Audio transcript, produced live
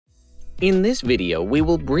In this video, we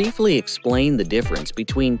will briefly explain the difference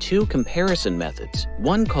between two comparison methods,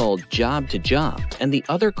 one called job to job and the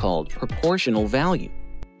other called proportional value.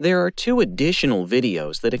 There are two additional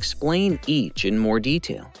videos that explain each in more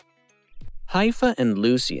detail. Haifa and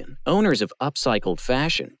Lucian, owners of Upcycled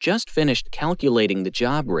Fashion, just finished calculating the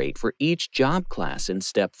job rate for each job class in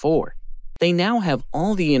Step 4. They now have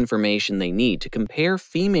all the information they need to compare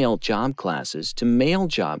female job classes to male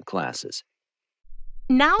job classes.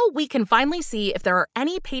 Now we can finally see if there are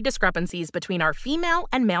any pay discrepancies between our female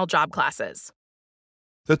and male job classes.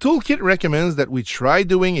 The toolkit recommends that we try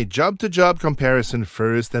doing a job-to-job comparison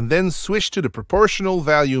first and then switch to the proportional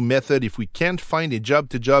value method if we can't find a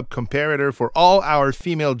job-to-job comparator for all our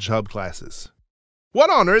female job classes. What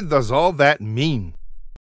on earth does all that mean?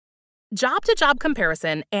 Job-to-job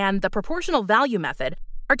comparison and the proportional value method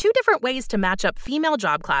are two different ways to match up female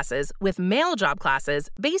job classes with male job classes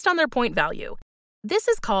based on their point value. This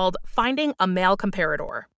is called finding a male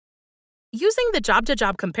comparator. Using the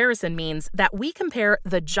job-to-job comparison means that we compare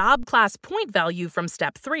the job class point value from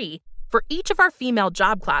Step 3 for each of our female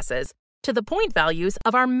job classes to the point values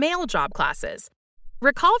of our male job classes.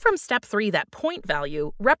 Recall from Step 3 that point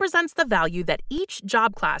value represents the value that each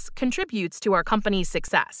job class contributes to our company's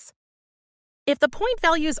success. If the point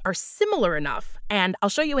values are similar enough, and I'll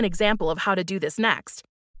show you an example of how to do this next,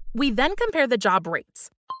 we then compare the job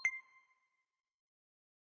rates.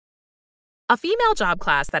 A female job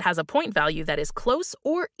class that has a point value that is close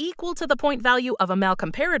or equal to the point value of a male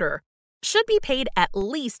comparator should be paid at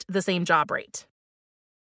least the same job rate.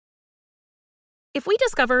 If we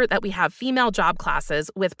discover that we have female job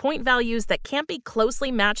classes with point values that can't be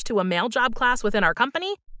closely matched to a male job class within our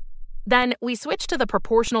company, then we switch to the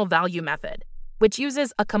proportional value method, which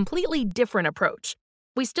uses a completely different approach.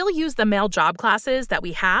 We still use the male job classes that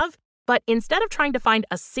we have, but instead of trying to find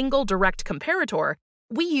a single direct comparator,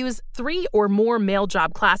 we use 3 or more male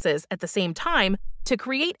job classes at the same time to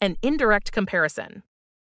create an indirect comparison.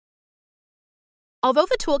 Although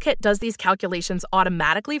the toolkit does these calculations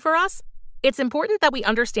automatically for us, it's important that we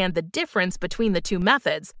understand the difference between the two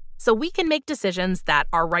methods so we can make decisions that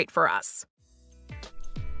are right for us.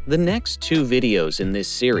 The next two videos in this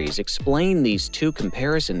series explain these two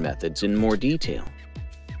comparison methods in more detail.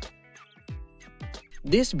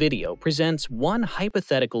 This video presents one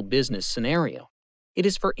hypothetical business scenario. It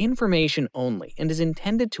is for information only and is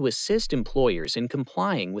intended to assist employers in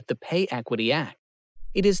complying with the Pay Equity Act.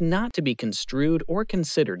 It is not to be construed or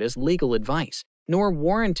considered as legal advice, nor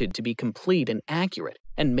warranted to be complete and accurate,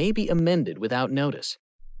 and may be amended without notice.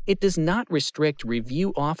 It does not restrict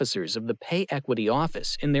review officers of the Pay Equity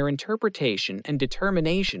Office in their interpretation and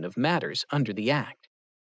determination of matters under the Act.